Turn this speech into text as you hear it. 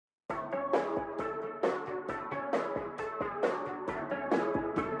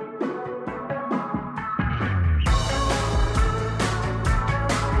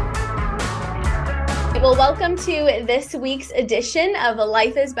right, well, welcome to this week's edition of A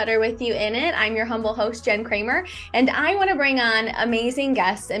Life is Better with You in It. I'm your humble host, Jen Kramer, and I want to bring on amazing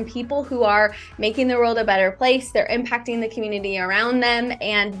guests and people who are making the world a better place. They're impacting the community around them,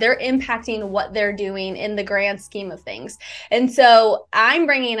 and they're impacting what they're doing in the grand scheme of things. And so I'm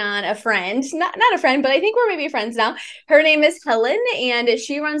bringing on a friend, not a friend, but I think we're maybe friends now. Her name is Helen, and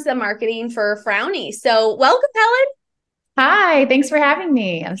she runs the marketing for Frownies. So welcome, Helen. Hi, thanks for having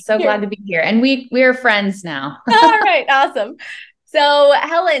me. I'm so glad Here. to be here. And we are friends now. All right, awesome. So,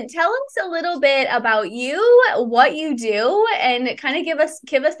 Helen, tell us a little bit about you, what you do, and kind of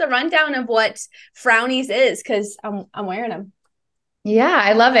give us the rundown of what Frownies is, because I'm wearing them. Yeah,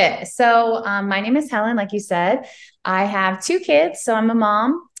 I love it. So, my name is Helen, like you said. I have two kids, so I'm a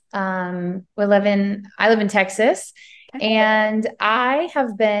mom. I live in Texas, Okay. and I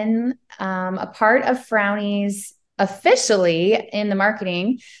have been a part of Frownies officially in the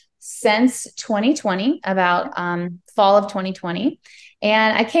marketing since 2020, about fall of 2020.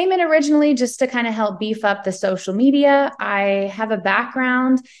 And I came in originally just to kind of help beef up the social media. I have a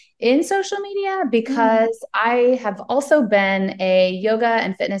background in social media Mm. because I have also been a yoga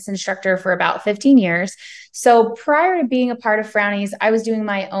and fitness instructor for about 15 years. So prior to being a part of Frownies, I was doing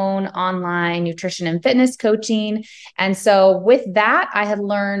my own online nutrition and fitness coaching. And so with that, I had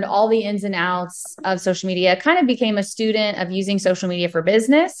learned all the ins and outs of social media, kind of became a student of using social media for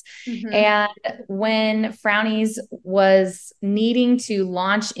business. Mm-hmm. And when Frownies was needing to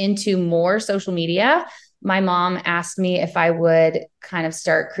launch into more social media, my mom asked me if I would kind of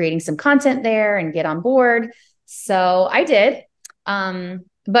start creating some content there and get on board. So I did.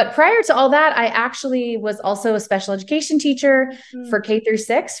 But prior to all that, I actually was also a special education teacher for Mm.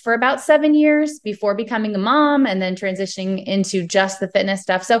 K-6 for about 7 years before becoming a mom and then transitioning into just the fitness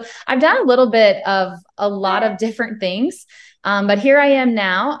stuff. So I've done a little bit of a lot of different things. But here I am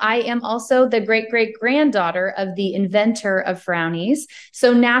now. I am also the great great granddaughter of the inventor of Frownies.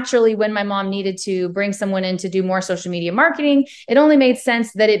 So naturally, when my mom needed to bring someone in to do more social media marketing, it only made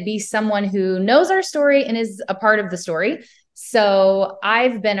sense that it be someone who knows our story and is a part of the story. So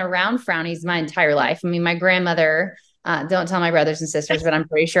I've been around Frownies my entire life. I mean, my grandmother, don't tell my brothers and sisters, but I'm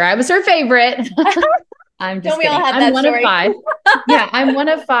pretty sure I was her favorite. I'm Don't just we all kidding. have I'm that one of story? five. Yeah, I'm one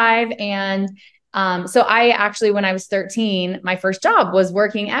of five. And so I actually, when I was 13, my first job was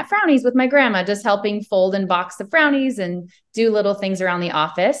working at Frownies with my grandma, just helping fold and box the Frownies and do little things around the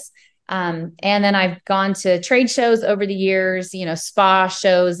office. And then I've gone to trade shows over the years, spa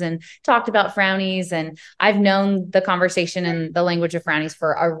shows and talked about Frownies. And I've known the conversation and the language of Frownies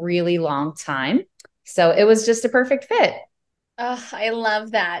for a really long time. So it was just a perfect fit. Oh, I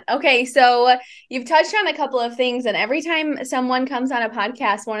love that. Okay, so you've touched on a couple of things, and every time someone comes on a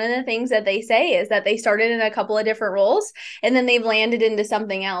podcast, one of the things that they say is that they started in a couple of different roles and then they've landed into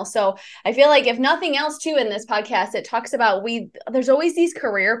something else. So I feel like if nothing else, too, in this podcast, it talks about there's always these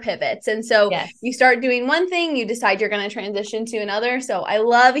career pivots. And so Yes. you start doing one thing, you decide you're going to transition to another. So I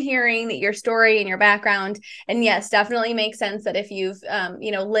love hearing your story and your background. And yes, definitely makes sense that if you've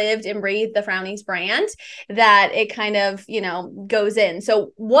lived and breathed the Frownies brand, that it kind of, goes in.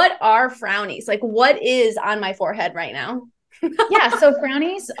 So what are Frownies? Like, what is on my forehead right now? Yeah, so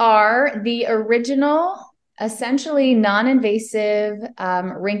Frownies are the original, essentially non-invasive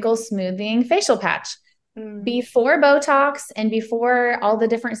wrinkle smoothing facial patch. Mm, Before Botox and before all the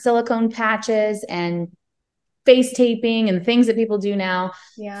different silicone patches and face taping and the things that people do now,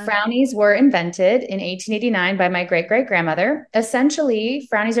 yeah. Frownies were invented in 1889 by my great great grandmother. Essentially,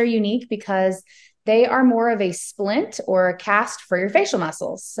 Frownies are unique because they are more of a splint or a cast for your facial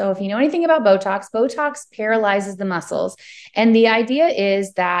muscles. So, if you know anything about Botox, Botox paralyzes the muscles. And the idea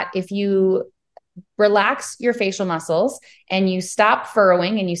is that if you relax your facial muscles and you stop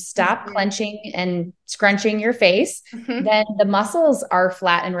furrowing and you stop Mm-hmm. clenching and scrunching your face, Mm-hmm. then the muscles are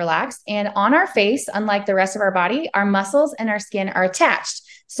flat and relaxed. And on our face, unlike the rest of our body, our muscles and our skin are attached.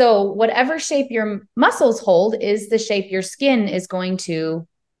 So, whatever shape your muscles hold is the shape your skin is going to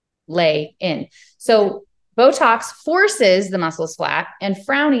lay in. So Botox forces the muscles flat, and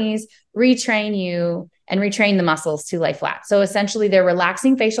Frownies retrain you and retrain the muscles to lay flat. So essentially, they're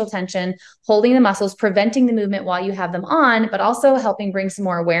relaxing facial tension, holding the muscles, preventing the movement while you have them on, but also helping bring some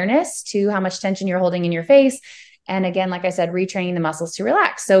more awareness to how much tension you're holding in your face. And again, like I said, retraining the muscles to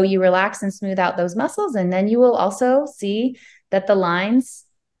relax. So you relax and smooth out those muscles, and then you will also see that the lines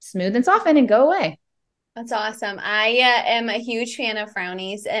smooth and soften and go away. That's awesome. I am a huge fan of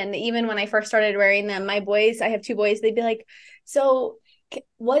Frownies. And even when I first started wearing them, my boys, I have two boys, they'd be like, so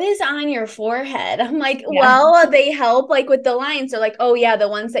what is on your forehead? I'm like, Yeah. well, they help like with the lines. They're like, oh yeah, the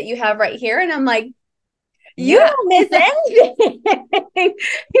ones that you have right here. And I'm like, You Yeah. don't miss anything.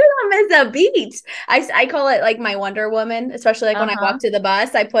 You don't miss a beat. I call it like my Wonder Woman, especially like when I walk Uh-huh. to the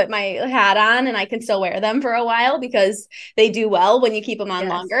bus, I put my hat on and I can still wear them for a while because they do well when you keep them on Yes.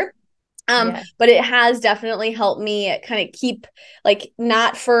 longer. Yeah. But it has definitely helped me kind of keep like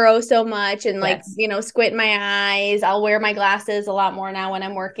not furrow so much and like, Yes. you know, squint my eyes. I'll wear my glasses a lot more now when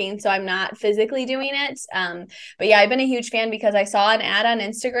I'm working, so I'm not physically doing it. But yeah, I've been a huge fan because I saw an ad on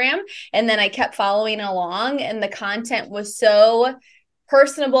Instagram and then I kept following along and the content was so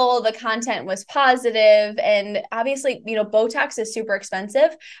personable, the content was positive, and obviously, you know, Botox is super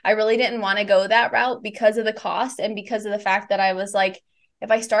expensive. I really didn't want to go that route because of the cost and because of the fact that I was like, if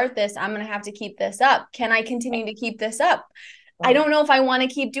I start this, I'm going to have to keep this up. Can I continue to keep this up? I Right. don't know if I want to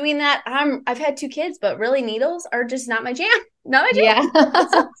keep doing that. I've had two kids, but really needles are just not my jam. Not my Yeah.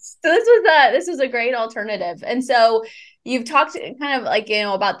 jam. So this was a great alternative. And so you've talked kind of like, you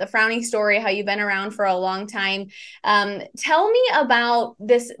know, about the Frownie story, how you've been around for a long time. Tell me about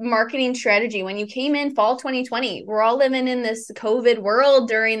this marketing strategy when you came in fall 2020. We're all living in this COVID world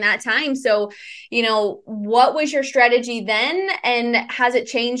during that time. So, you know, what was your strategy then and has it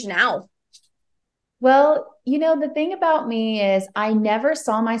changed now? Well, the thing about me is I never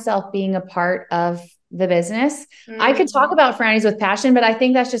saw myself being a part of the business. I could talk Mm-hmm. about Frownies with passion, but I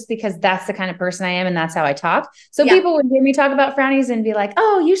think that's just because that's the kind of person I am and that's how I talk. So Yeah. people would hear me talk about Frownies and be like,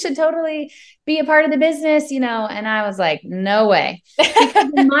 "Oh, you should totally be a part of the business," and I was like, "No way." Because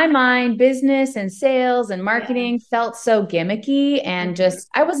in my mind, business and sales and Yeah. marketing felt so gimmicky and Mm-hmm. just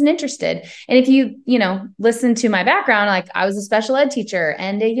I wasn't interested. And if listen to my background, like I was a special ed teacher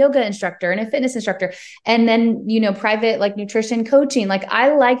and a yoga instructor and a fitness instructor and then private like nutrition coaching. Like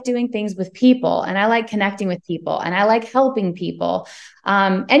I like doing things with people and I like connecting with people and I like helping people.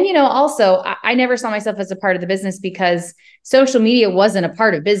 And also I never saw myself as a part of the business because social media wasn't a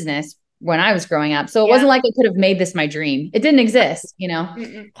part of business when I was growing up, so it Yeah. wasn't like I could have made this my dream. It didn't exist.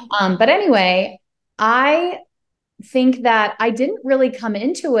 Mm-mm. But anyway, I think that I didn't really come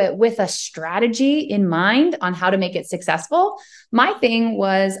into it with a strategy in mind on how to make it successful. My thing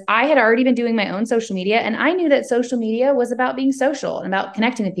was I had already been doing my own social media and I knew that social media was about being social and about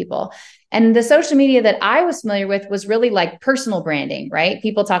connecting with people. And the social media that I was familiar with was really like personal branding, right?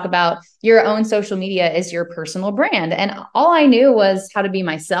 People talk about your own social media is your personal brand. And all I knew was how to be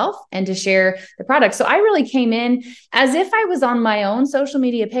myself and to share the product. So I really came in as if I was on my own social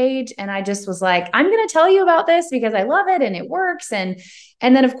media page and I just was like, I'm going to tell you about this because I love it and it works. And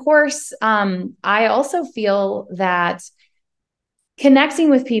then of course, I also feel that connecting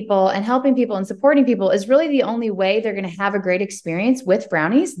with people and helping people and supporting people is really the only way they're going to have a great experience with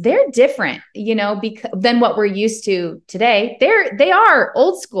Frownies. They're different, than what we're used to today. They are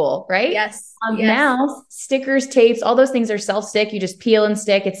old school, right? Yes. Yes. Now stickers, tapes, all those things are self stick. You just peel and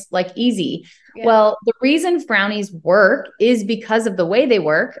stick. It's like easy. Yeah. Well, the reason Frownies work is because of the way they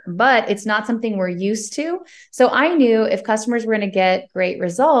work, but it's not something we're used to. So I knew if customers were going to get great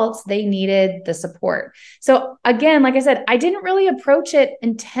results, they needed the support. So again, like I said, I didn't really approach it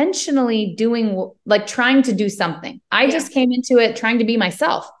intentionally doing like trying to do something. I Yeah. just came into it trying to be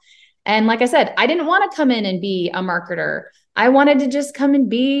myself. And like I said, I didn't want to come in and be a marketer. I wanted to just come and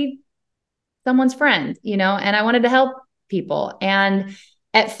be someone's friend, and I wanted to help people. And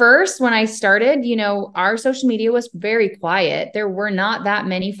at first, when I started, our social media was very quiet. There were not that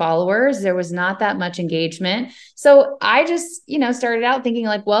many followers. There was not that much engagement. So I just, started out thinking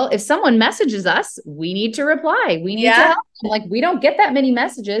like, well, if someone messages us, we need to reply. We need to Yeah. help. Like, we don't get that many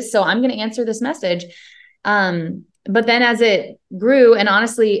messages. So I'm going to answer this message. But then as it grew, and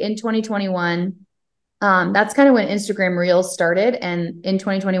honestly, in 2021, that's kind of when Instagram Reels started. And in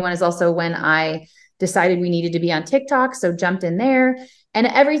 2021 is also when I decided we needed to be on TikTok. So jumped in there and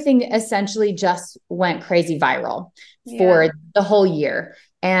everything essentially just went crazy viral Yeah. for the whole year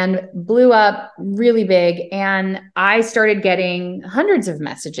and blew up really big. And I started getting hundreds of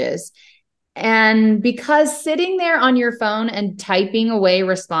messages. And because sitting there on your phone and typing away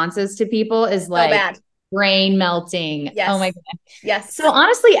responses to people is So like bad. brain melting. Oh my Yes. God. So Yes.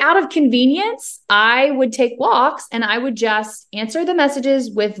 honestly, out of convenience, I would take walks and I would just answer the messages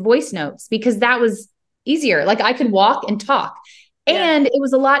with voice notes because that was easier. Like I could walk and talk. Yeah. And it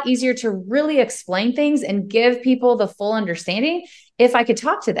was a lot easier to really explain things and give people the full understanding if I could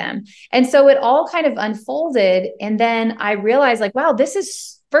talk to them. And so it all kind of unfolded. And then I realized, like, wow, this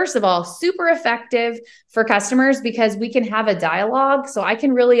is, first of all, super effective for customers because we can have a dialogue. So I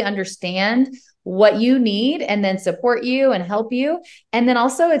can really understand what you need and then support you and help you. And then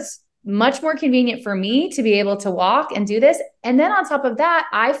also it's much more convenient for me to be able to walk and do this. And then on top of that,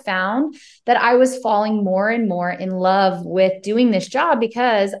 I found that I was falling more and more in love with doing this job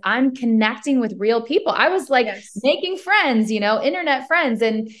because I'm connecting with real people. I was like Yes. making friends, internet friends.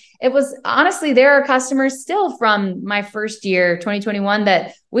 And it was honestly, there are customers still from my first year, 2021,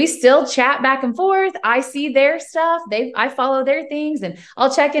 that we still chat back and forth. I see their stuff. I follow their things, and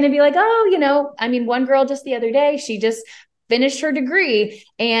I'll check in and be like, oh, one girl just the other day, she just finished her degree.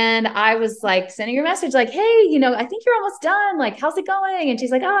 And I was like sending her a message like, hey, I think you're almost done. Like, how's it going? And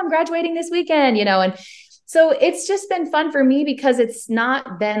she's like, oh, I'm graduating this weekend, and so it's just been fun for me because it's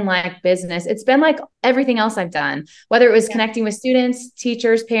not been like business. It's been like everything else I've done, whether it was connecting with students,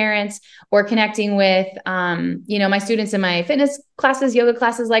 teachers, parents, or connecting with, my students in my fitness classes, yoga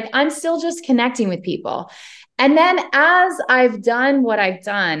classes. Like, I'm still just connecting with people. And then as I've done what I've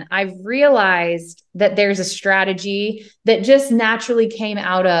done, I've realized that there's a strategy that just naturally came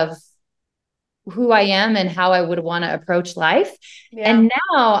out of who I am and how I would want to approach life. Yeah. And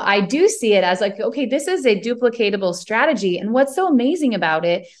now I do see it as like, okay, this is a duplicatable strategy. And what's so amazing about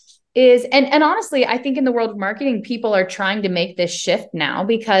it is, and honestly, I think in the world of marketing, people are trying to make this shift now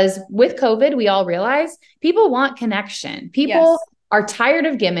because with COVID, we all realize people want connection. People are tired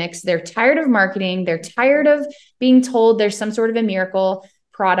of gimmicks. They're tired of marketing. They're tired of being told there's some sort of a miracle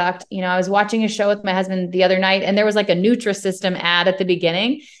product. I was watching a show with my husband the other night, and there was like a Nutrisystem ad at the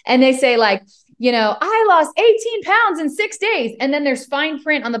beginning. And they say like, I lost 18 pounds in 6 days. And then there's fine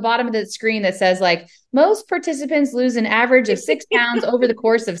print on the bottom of the screen that says like, most participants lose an average of 6 pounds over the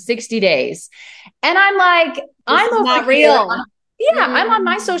course of 60 days. And I'm like, I'm over not here real. I'm on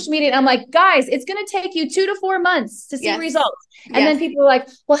my social media and I'm like, guys, it's going to take you 2 to 4 months to see results. And then people are like,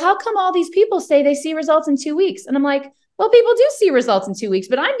 well, how come all these people say they see results in 2 weeks? And I'm like, well, people do see results in 2 weeks,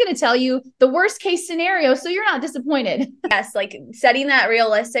 but I'm going to tell you the worst case scenario, so you're not disappointed. Yes, like setting that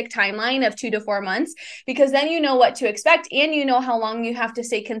realistic timeline of 2 to 4 months, because then you know what to expect and you know how long you have to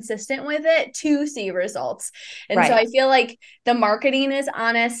stay consistent with it to see results. And so I feel like the marketing is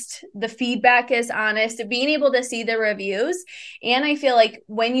honest, the feedback is honest, being able to see the reviews. And I feel like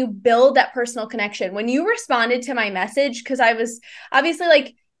when you build that personal connection, when you responded to my message, because I was obviously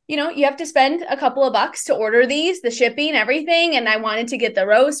like, you have to spend a couple of bucks to order these, the shipping, everything. And I wanted to get the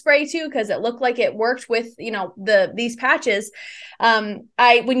rose spray too, because it looked like it worked with, these patches. When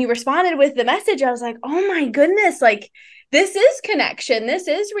you responded with the message, I was like, oh my goodness, like this is connection. This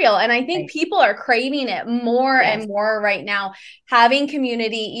is real. And I think people are craving it more and more right now, having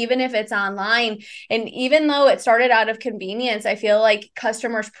community, even if it's online. And even though it started out of convenience, I feel like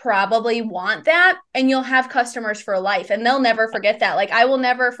customers probably want that, and you'll have customers for life and they'll never forget that. Like I will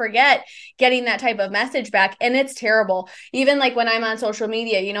never forget getting that type of message back. And it's terrible. Even like when I'm on social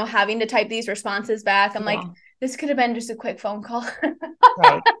media, having to type these responses back, I'm like, this could have been just a quick phone call.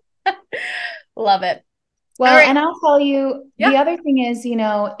 Right. Love it. Well, and I'll tell you, the other thing is,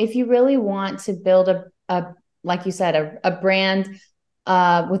 if you really want to build a like you said, a brand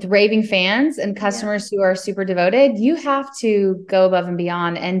with raving fans and customers who are super devoted, you have to go above and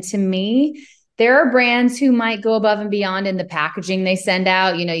beyond. And to me, there are brands who might go above and beyond in the packaging they send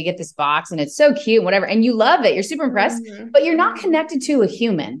out. You get this box and it's so cute, whatever, and you love it. You're super impressed, but you're not connected to a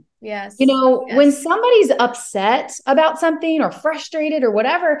human. Yes. When somebody's upset about something or frustrated or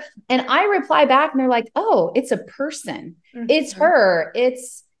whatever, and I reply back and they're like, oh, it's a person. It's her.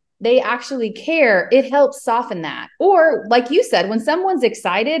 They actually care. It helps soften that. Or like you said, when someone's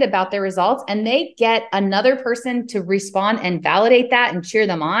excited about their results and they get another person to respond and validate that and cheer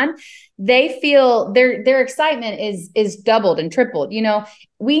them on, they feel their excitement is doubled and tripled.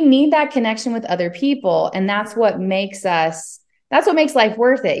 We need that connection with other people. And that's what makes life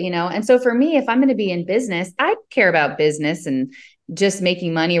worth it, And so for me, if I'm going to be in business, I care about business and just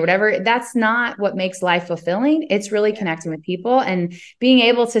making money or whatever. That's not what makes life fulfilling. It's really connecting with people and being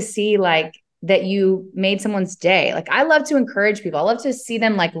able to see like that you made someone's day. Like I love to encourage people. I love to see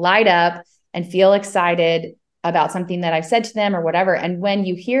them like light up and feel excited about something that I've said to them or whatever. And when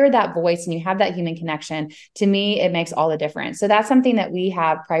you hear that voice and you have that human connection, to me, it makes all the difference. So that's something that we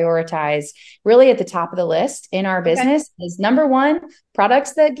have prioritized really at the top of the list in our business is number one,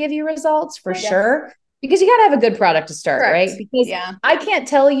 products that give you results for sure. Because you got to have a good product to start, right? Because I can't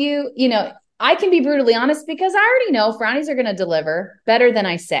tell you, I can be brutally honest because I already know Frownies are going to deliver better than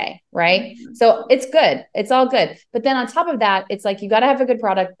I say, right? So it's good. It's all good. But then on top of that, it's like, you got to have a good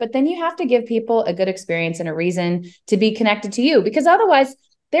product, but then you have to give people a good experience and a reason to be connected to you, because otherwise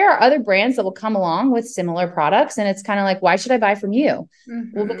there are other brands that will come along with similar products. And it's kind of like, why should I buy from you?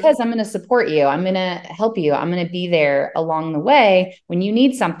 Well, because I'm going to support you. I'm going to help you. I'm going to be there along the way. When you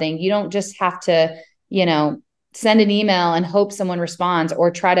need something, you don't just have to, send an email and hope someone responds,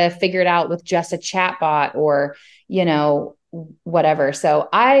 or try to figure it out with just a chat bot, or, whatever. So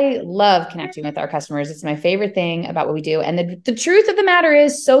I love connecting with our customers. It's my favorite thing about what we do. And the truth of the matter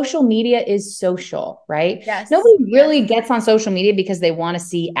is social media is social, right? Yes. Nobody really gets on social media because they want to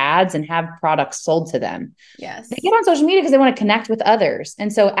see ads and have products sold to them. They Yes. get on social media because they want to connect with others.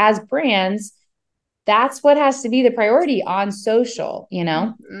 And so as brands, that's what has to be the priority on social.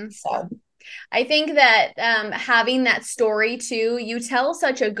 Mhm. So I think that having that story too, you tell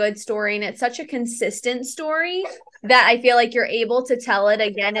such a good story and it's such a consistent story that I feel like you're able to tell it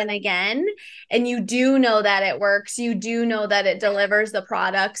again and again. And you do know that it works. You do know that it delivers the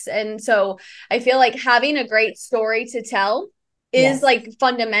products. And so I feel like having a great story to tell is yes. like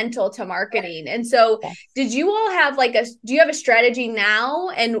fundamental to marketing. And so Yes. did you all have like do you have a strategy now?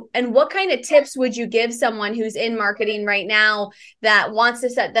 And what kind of tips would you give someone who's in marketing right now that wants to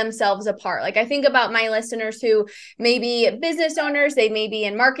set themselves apart? Like I think about my listeners who may be business owners, they may be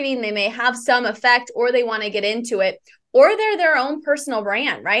in marketing, they may have some effect, or they want to get into it, or they're their own personal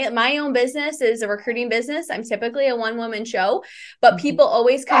brand, right? My own business is a recruiting business. I'm typically a one-woman show, but people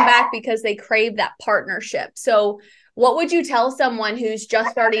always come back because they crave that partnership. So what would you tell someone who's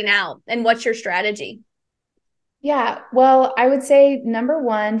just starting out, and what's your strategy? Yeah, well, I would say number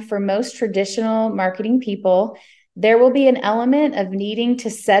one, for most traditional marketing people, there will be an element of needing to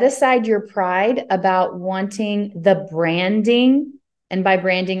set aside your pride about wanting the branding. And by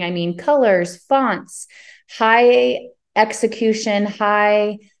branding, I mean colors, fonts, high execution,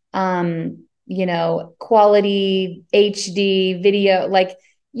 high, quality HD video, like,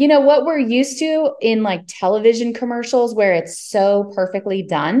 what we're used to in like television commercials where it's so perfectly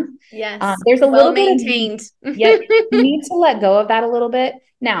done. Yes, There's a well little bit of maintained. Yep. You need to let go of that a little bit.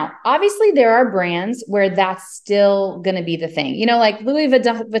 Now, obviously, there are brands where that's still going to be the thing. Like Louis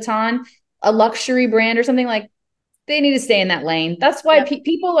Vuitton, a luxury brand or something, like they need to stay in that lane. That's why Yep.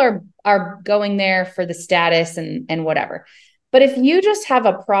 people are going there for the status and whatever. But if you just have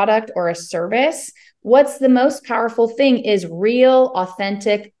a product or a service, what's the most powerful thing is real,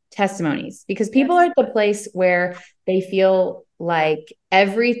 authentic testimonies, because people Yes. are at the place where they feel like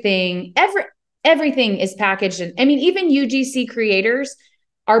everything is packaged. And I mean, even UGC creators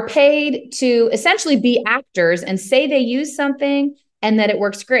are paid to essentially be actors and say they use something and that it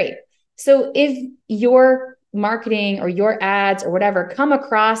works great. So if your marketing or your ads or whatever come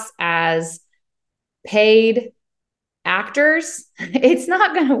across as paid actors, it's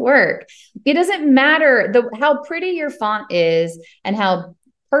not going to work. It doesn't matter how pretty your font is and how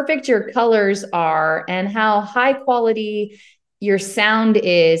perfect your colors are and how high quality your sound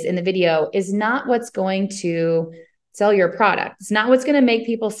is in the video is not what's going to sell your product. It's not what's going to make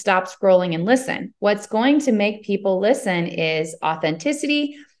people stop scrolling and listen. What's going to make people listen is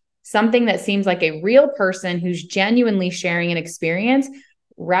authenticity, something that seems like a real person who's genuinely sharing an experience,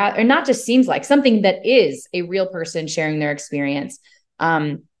 or not just seems like, something that is a real person sharing their experience.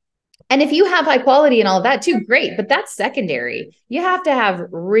 And if you have high quality and all of that too, great, but that's secondary. You have to have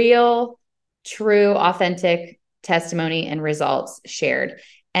real, true, authentic testimony and results shared.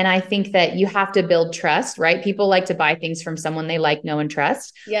 And I think that you have to build trust, right? People like to buy things from someone they like, know, and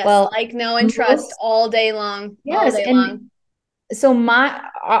trust. Yes, Well, like, know, and trust most, all day long, all yes. day And long. so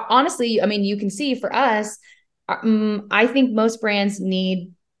honestly, I mean, you can see for us, I think most brands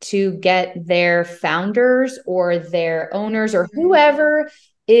need to get their founders or their owners or Mhm. whoever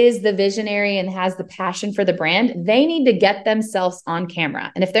is the visionary and has the passion for the brand, they need to get themselves on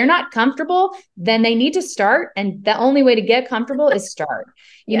camera. And if they're not comfortable, then they need to start. And the only way to get comfortable is start.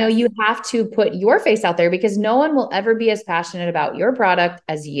 Yes. You have to put your face out there because no one will ever be as passionate about your product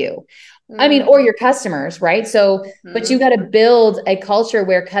as you. I mean, or Mhm. your customers, right? So, but you Mhm. got to build a culture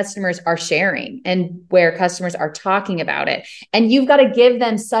where customers are sharing and where customers are talking about it. And you've got to give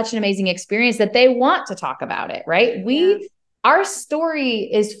them such an amazing experience that they want to talk about it, right? Yeah. Our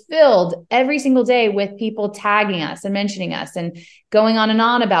story is filled every single day with people tagging us and mentioning us and going on and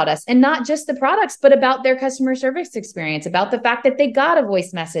on about us, and not just the products, but about their customer service experience, about the fact that they got a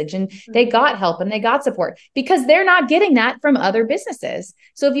voice message and they Mhm. got help and they got support, because they're not getting that from other businesses.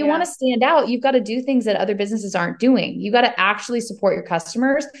 So if you want Yeah. to stand out, you've got to do things that other businesses aren't doing. You got to actually support your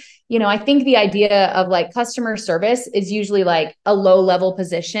customers. I think the idea of like customer service is usually like a low level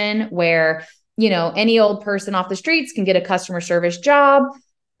position where any old person off the streets can get a customer service job.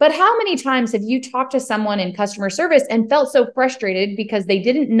 But how many times have you talked to someone in customer service and felt so frustrated because they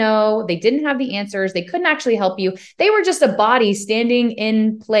didn't know, they didn't have the answers, they couldn't actually help you? They were just a body standing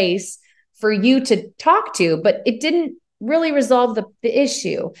in place for you to talk to, but it didn't really resolve the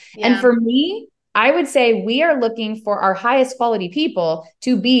issue. And Yeah. for me, I would say we are looking for our highest quality people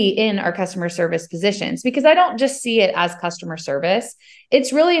to be in our customer service positions, because I don't just see it as customer service.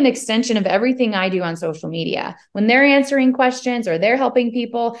 It's really an extension of everything I do on social media. When they're answering questions or they're helping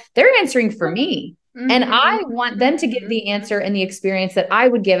people, they're answering for me. And Mm-hmm. I want them to give Mm-hmm. the answer and the experience that I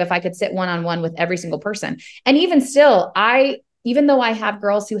would give if I could sit one-on-one with every single person. And even still, even though I have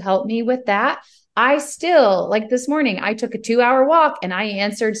girls who help me with that, I still, like this morning, I took a 2-hour walk and I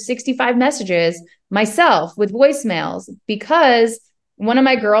answered 65 messages myself with voicemails, because one of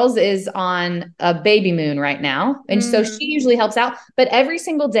my girls is on a baby moon right now. And so she Mm. usually helps out. But every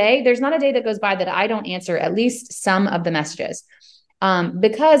single day, there's not a day that goes by that I don't answer at least some of the messages,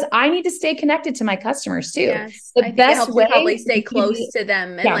 because I need to stay connected to my customers too. Yes, The I think it best helps you probably way stay is to close be, to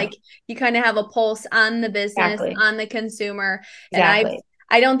them and yeah, like you kind of have a pulse on the business, exactly. on the consumer. And Exactly.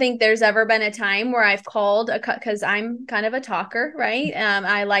 I don't think there's ever been a time where I've called a cut because I'm kind of a talker, right?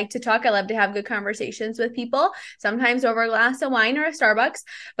 I like to talk. I love to have good conversations with people, sometimes over a glass of wine or a Starbucks.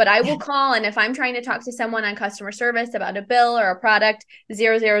 But I will call, and if I'm trying to talk to someone on customer service about a bill or a product,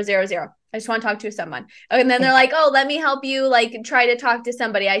 0000. I just want to talk to someone. And then they're like, oh, let me help you, like, try to talk to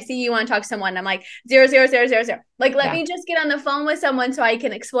somebody. I see you want to talk to someone. I'm like, 0000. Like, let Yeah. me just get on the phone with someone so I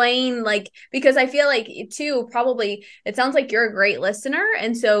can explain, like, because I feel like, too, probably it sounds like you're a great listener.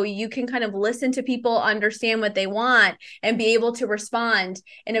 And so you can kind of listen to people, understand what they want, and be able to respond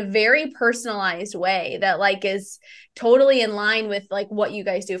in a very personalized way that, like, is totally in line with, like, what you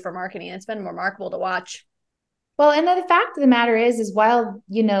guys do for marketing. It's been remarkable to watch. Well, and the fact of the matter is while,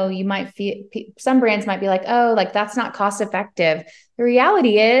 you might feel, some brands might be like, oh, like that's not cost effective. The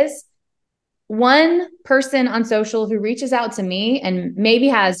reality is, one person on social who reaches out to me and maybe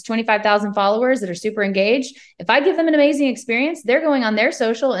has 25,000 followers that are super engaged, if I give them an amazing experience, they're going on their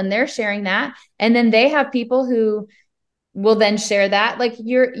social and they're sharing that. And then they have people who will then share that. Like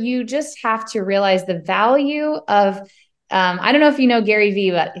you just have to realize the value of, I don't know if you know Gary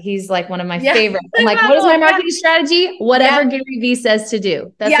Vee, but he's like one of my Yeah. favorites. I'm like, what is my Yeah. marketing strategy? Whatever Yeah. Gary Vee says to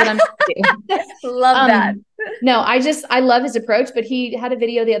do. That's what Yeah. I'm going to do. Love that. No, I love his approach, but he had a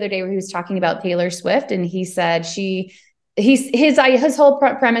video the other day where he was talking about Taylor Swift, and he said his whole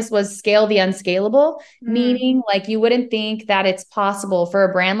premise was scale the unscalable, Mm. meaning like you wouldn't think that it's possible for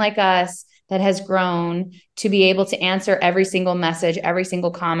a brand like us that has grown to be able to answer every single message, every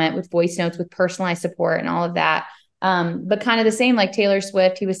single comment with voice notes, with personalized support and all of that. But kind of the same, like Taylor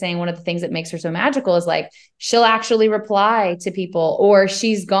Swift, he was saying one of the things that makes her so magical is like she'll actually reply to people, or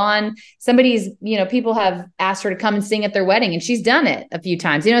she's gone. People have asked her to come and sing at their wedding, and she's done it a few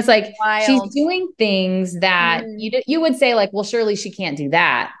times. It's like she's Wild. doing things that Mm. you would say like, well, surely she can't do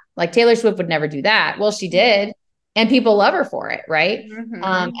that. Like Taylor Swift would never do that. Well, she did, and people love her for it, right? Mm-hmm.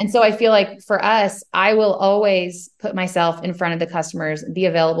 And so I feel like for us, I will always put myself in front of the customers, be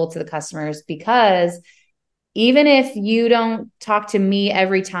available to the customers, because even if you don't talk to me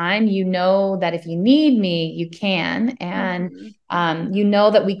every time, you know that if you need me, you can. And Mm-hmm. you know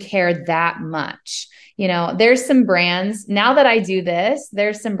that we care that much. There's some brands, now that I do this,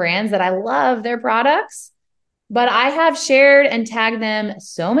 there's some brands that I love their products, but I have shared and tagged them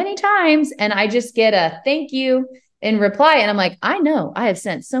so many times, and I just get a thank you in reply. And I'm like, I know I have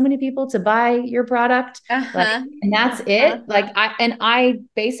sent so many people to buy your product. Like, Uh-huh. and that's Uh-huh. it. Like,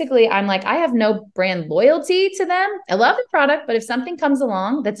 I'm like, I have no brand loyalty to them. I love the product, but if something comes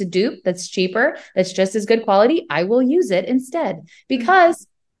along that's a dupe, that's cheaper, that's just as good quality, I will use it instead, Mm-hmm. because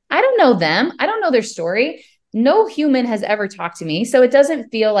I don't know them. I don't know their story. No human has ever talked to me, so it doesn't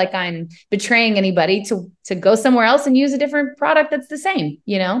feel like I'm betraying anybody to go somewhere else and use a different product that's the same.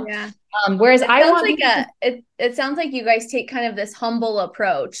 Yeah. Whereas It I sounds want like people to. it sounds like you guys take kind of this humble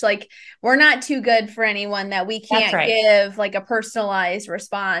approach. Like we're not too good for anyone that we That's can't right. give like a personalized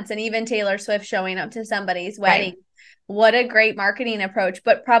response. And even Taylor Swift showing up to somebody's Right. wedding. What a great marketing approach,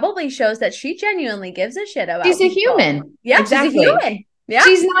 but probably shows that she genuinely gives a shit about She's a people. human. Yeah, she's a Exactly. human. Yeah.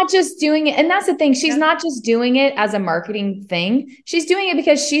 She's not just doing it. And that's the thing. She's Yeah. not just doing it as a marketing thing. She's doing it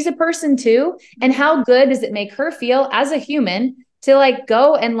because she's a person too. And Mm-hmm. how good does it make her feel as a human to like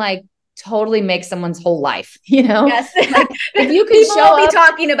go and like totally make someone's whole life, Yes. Like if you could People will show be up,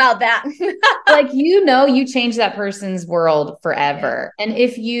 talking about that. like, you change that person's world Yeah. forever. And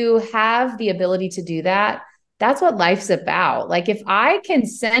if you have the ability to do that, that's what life's about. Like if I can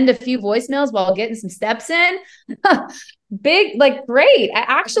send a few voicemails while getting some steps in, big, like great. That's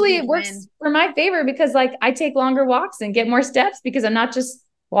a Actually, huge it works win. for my favor, because like I take longer walks and get more steps because I'm not just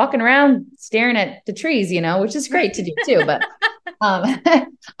walking around staring at the trees, which is great to do too. But um,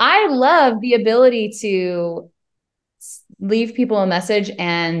 I love the ability to leave people a message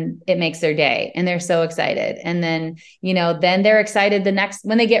and it makes their day and they're so excited. And then, then they're excited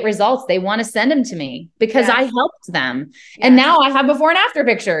when they get results, they want to send them to me because I Yes. helped them. And Yes. now I have before and after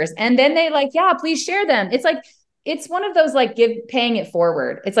pictures. And then they like, yeah, please share them. It's like, it's one of those like paying it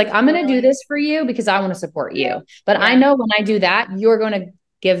forward. It's like, I'm going to do Totally. this for you because I want to support you. But I Yeah. know when I do that, you're going to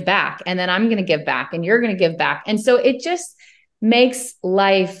give back and then I'm going to give back and you're going to give back. And so it just makes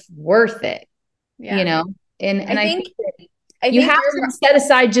life worth it, you Yeah. know? I And I think think that I you think have you're to set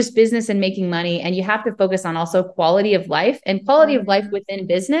aside just business and making money, and you have to focus on also quality of life, and quality of life Mhm. within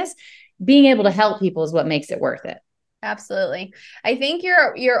business. Being able to help people is what makes it worth it. Absolutely. I think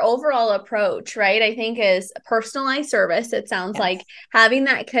your overall approach, right? I think is personalized service. It sounds like Yes. having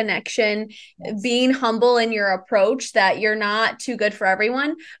that connection, Yes. being humble in your approach that you're not too good for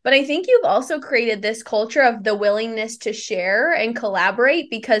everyone. But I think you've also created this culture of the willingness to share and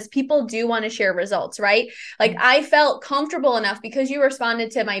collaborate because people do want to share results, right? Like I felt comfortable enough because you responded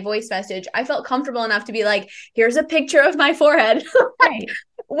to my voice message. I felt comfortable enough to be like, here's a picture of my forehead. Right.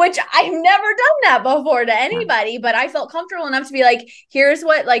 Which I've never done that before to Yeah. anybody, but I felt comfortable enough to be like, here's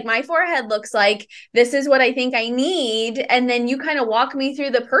what like my forehead looks like. This is what I think I need. And then you kind of walk me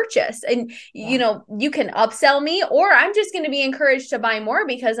through the purchase. And Yeah. you can upsell me, or I'm just going to be encouraged to buy more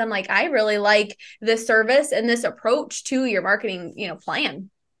because I'm like, I really like this service and this approach to your marketing, plan.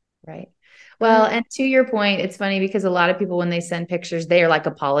 Right. Well, Mm. and to your point, it's funny because a lot of people, when they send pictures, they are like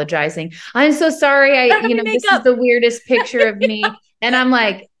apologizing. I'm so sorry. My This is makeup. the weirdest picture of me. And I'm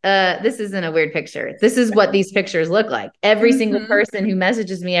like, this isn't a weird picture. This is what these pictures look like. Every single Mm-hmm. person who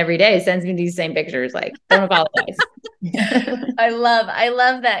messages me every day sends me these same pictures. Like, don't apologize. I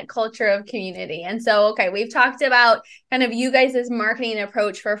love that culture of community. And so, okay, we've talked about kind of you guys' marketing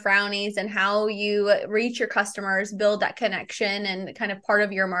approach for Frownies and how you reach your customers, build that connection and kind of part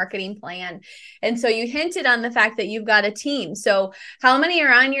of your marketing plan. And so you hinted on the fact that you've got a team. So how many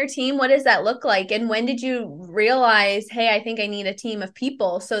are on your team? What does that look like? And when did you realize, hey, I think I need a team of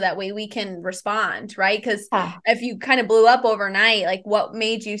people so that way we can respond, right? Because Yeah. if you kind of blew up overnight, like what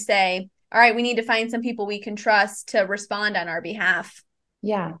made you say, all right, we need to find some people we can trust to respond on our behalf?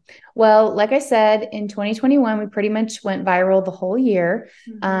 Yeah. Well, like I said, in 2021, we pretty much went viral the whole year.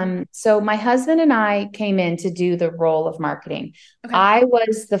 Mm-hmm. So my husband and I came in to do the role of marketing. Okay. I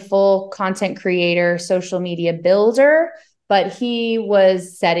was the full content creator, social media builder, but he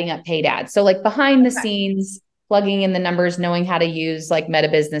was setting up paid ads. So like behind the Okay. scenes, plugging in the numbers, knowing how to use like Meta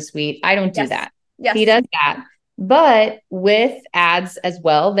Business Suite. I don't do Yes. that. He Yes. does that. But with ads as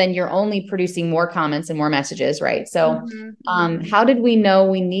well, then you're only producing more comments and more messages, right? So Mm-hmm. Mm-hmm. how did we know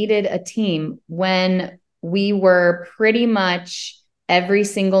we needed a team when we were pretty much every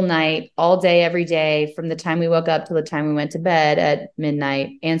single night, all day, every day, from the time we woke up till the time we went to bed at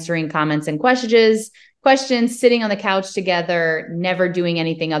midnight, answering comments and questions, sitting on the couch together, never doing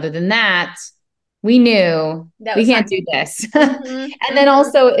anything other than that? We knew That we was can't time. do this. Mm-hmm. And then Mm-hmm.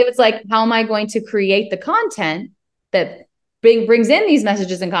 also, it was like, how am I going to create the content that brings in these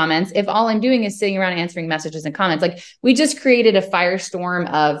messages and comments if all I'm doing is sitting around answering messages and comments? Like, we just created a firestorm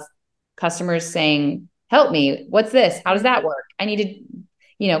of customers saying, help me, what's this, how does that work? I needed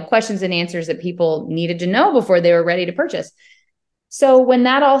questions and answers that people needed to know before they were ready to purchase. So when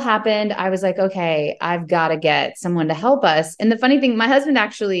that all happened, I was like, okay, I've got to get someone to help us. And the funny thing, my husband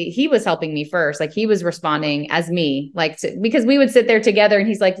actually, he was helping me first. Like, he was responding as me, like, because we would sit there together and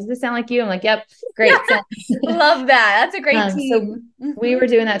he's like, does this sound like you? I'm like, yep, great. Love that. That's a great So team. we Mm-hmm. were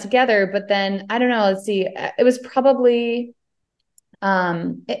doing that together, but then I don't know, let's see, it was probably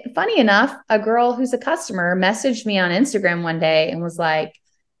funny enough, a girl who's a customer messaged me on Instagram one day and was like,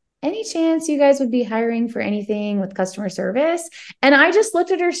 any chance you guys would be hiring for anything with customer service? And I just looked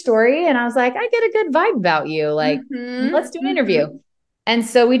at her story and I was like, I get a good vibe about you. Like, Mm-hmm. let's do an interview. Mm-hmm. And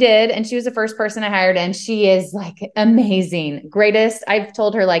so we did. And she was the first person I hired. And she is like amazing, greatest. I've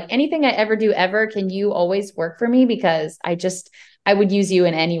told her, like, anything I ever do ever, can you always work for me? Because I would use you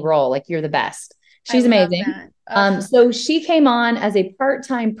in any role. Like, you're the best. I She's love amazing. that. Ugh. So she came on as a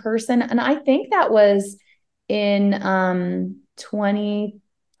part-time person. And I think that was in 20,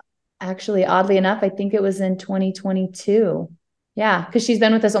 actually, oddly enough, I think it was in 2022. Yeah, because she's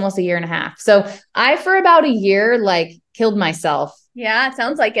been with us almost a year and a half. So I, for about a year, like, killed myself Yeah, it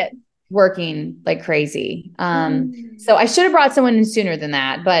sounds like it. working like crazy. Mm. So I should have brought someone in sooner than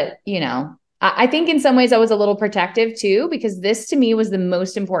that. But, I think in some ways I was a little protective too, because this to me was the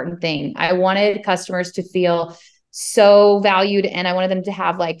most important thing. I wanted customers to feel so valued, and I wanted them to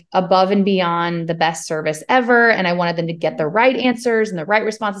have like above and beyond the best service ever. And I wanted them to get the right answers and the right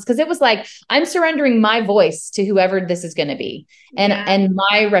responses. Cause it was like, I'm surrendering my voice to whoever this is going to be, Yeah. and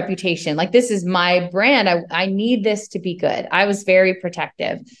my reputation. Like, this is my brand. I need this to be good. I was very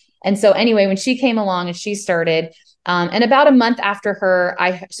protective. And so anyway, when she came along and she started, and about a month after her,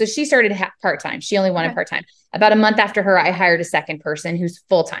 so she started part-time. She only wanted Okay. part-time. About a month after her, I hired a second person who's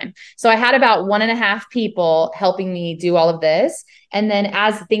full-time. So I had about 1.5 people helping me do all of this. And then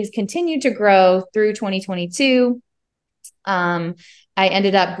as things continued to grow through 2022, I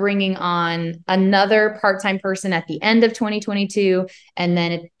ended up bringing on another part-time person at the end of 2022. And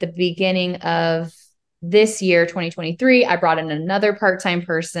then at the beginning of this year, 2023, I brought in another part-time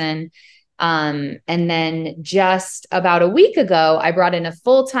person. And then just about a week ago, I brought in a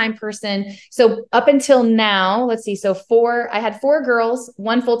full-time person. So up until now, let's see. So I had 4 girls,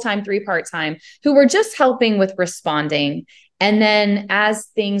 1 full-time, 3 part-time, who were just helping with responding. And then as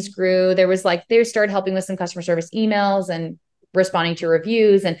things grew, there was like, they started helping with some customer service emails and responding to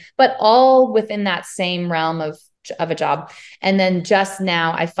reviews, but all within that same realm of a job. And then just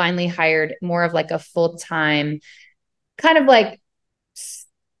now I finally hired more of like a full-time kind of like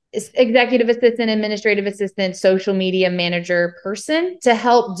executive assistant, administrative assistant, social media manager person to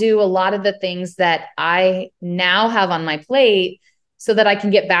help do a lot of the things that I now have on my plate so that I can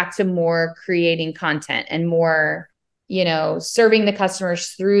get back to more creating content and more, serving the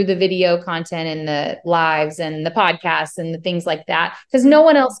customers through the video content and the lives and the podcasts and the things like that. Because no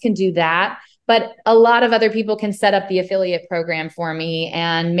one else can do that. But a lot of other people can set up the affiliate program for me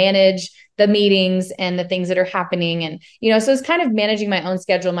and manage the meetings and the things that are happening. And, so it's kind of managing my own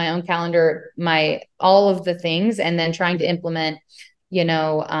schedule, my own calendar, all of the things, and then trying to implement,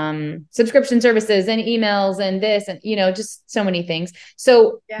 subscription services and emails and this, and, just so many things.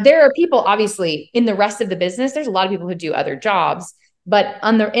 So there are people, obviously, in the rest of the business, there's a lot of people who do other jobs, but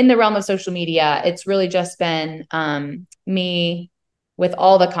in the realm of social media, it's really just been me with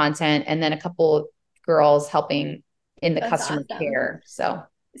all the content, and then a couple of girls helping in the That's customer awesome. care.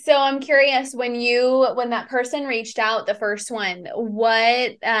 So I'm curious, when that person reached out, the first one,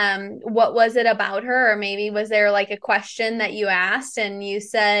 what was it about her? Or maybe was there like a question that you asked and you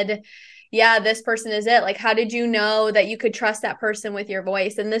said, yeah, this person is it? Like, how did you know that you could trust that person with your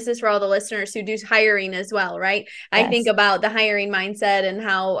voice? And this is for all the listeners who do hiring as well, right? I think Yes. about the hiring mindset and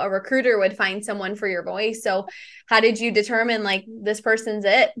how a recruiter would find someone for your voice. So how did you determine like this person's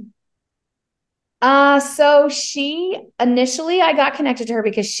it? So I got connected to her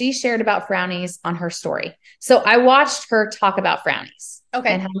because she shared about Frownies on her story. So I watched her talk about Frownies and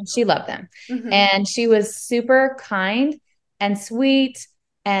Okay. how much she loved them. Mm-hmm. And she was super kind and sweet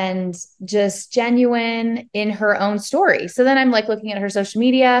and just genuine in her own story. So then I'm like looking at her social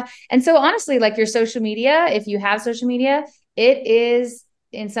media. And so honestly, like your social media, if you have social media, it is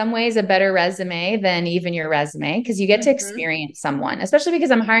in some ways a better resume than even your resume, because you get to Mm-hmm. experience someone, especially because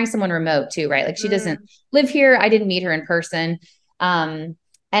I'm hiring someone remote too, right? Like she doesn't Mm. live here. I didn't meet her in person. And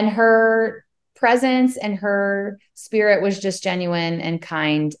her presence and her spirit was just genuine and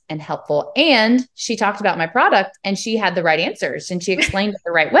kind and helpful. And she talked about my product and she had the right answers and she explained it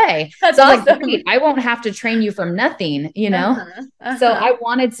the right way. That's So I was like, great, awesome. I won't have to train you from nothing. Uh-huh. So Uh-huh. I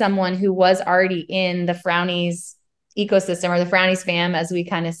wanted someone who was already in the Frownies ecosystem, or the Frownies fam, as we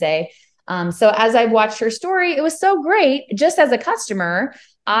kind of say. So as I watched her story, it was so great. Just as a customer,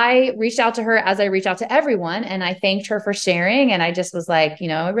 I reached out to her as I reach out to everyone, and I thanked her for sharing. And I just was like,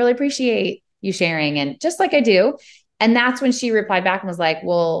 I really appreciate you sharing. And just like I do. And that's when she replied back and was like,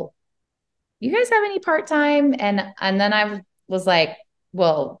 well, you guys have any part-time? And then I was like,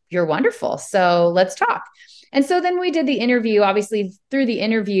 well, you're wonderful. So let's talk. And so then we did the interview. Obviously, through the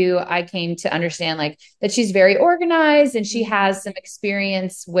interview, I came to understand like that she's very organized and she has some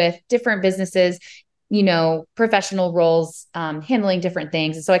experience with different businesses, professional roles, handling different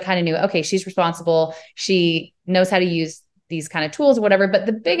things. And so I kind of knew, okay, she's responsible. She knows how to use these kind of tools or whatever. But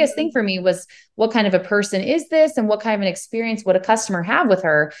the biggest thing Mhm. for me was, what kind of a person is this, and what kind of an experience would a customer have with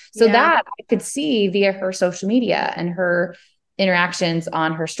her? So Yeah. that I could see via her social media and her interactions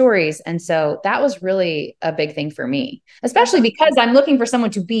on her stories. And so that was really a big thing for me, That's especially because awesome. I'm looking for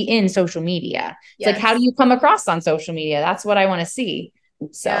someone to be in social media. It's like, how do Yes. you come across on social media? That's what I want to see. Yeah.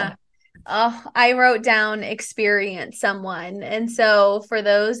 So Oh, I wrote down experience someone. And so for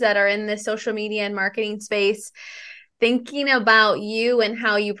those that are in the social media and marketing space, thinking about you and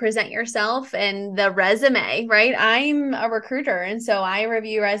how you present yourself and the resume, right? I'm a recruiter. And so I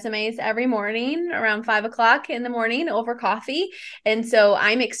review resumes every morning around 5 o'clock in the morning over coffee. And so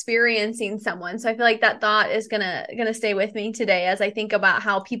I'm experiencing someone. So I feel like that thought is gonna stay with me today as I think about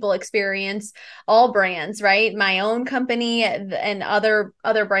how people experience all brands, right? My own company and other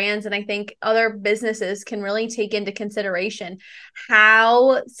brands. And I think other businesses can really take into consideration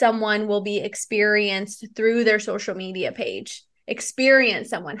how someone will be experienced through their social media page. Experience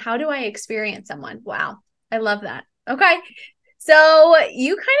someone. How do I experience someone? Wow. I love that. Okay. So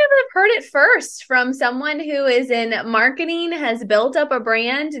you kind of have heard it first from someone who is in marketing, has built up a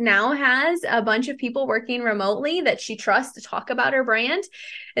brand, now has a bunch of people working remotely that she trusts to talk about her brand.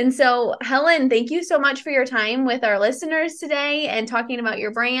 And so, Helen, thank you so much for your time with our listeners today and talking about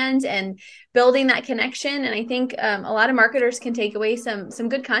your brand and building that connection. And I think a lot of marketers can take away some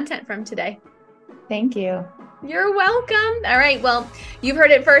good content from today. Thank you. You're welcome. All right. Well, you've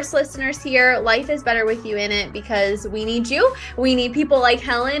heard it first, listeners here. Life is better with you in it because we need you. We need people like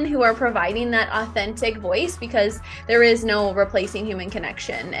Helen who are providing that authentic voice because there is no replacing human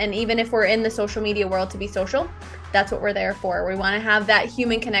connection. And even if we're in the social media world to be social, that's what we're there for. We want to have that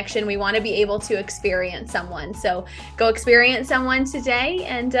human connection. We want to be able to experience someone. So go experience someone today,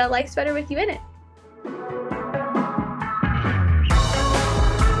 and life's better with you in it.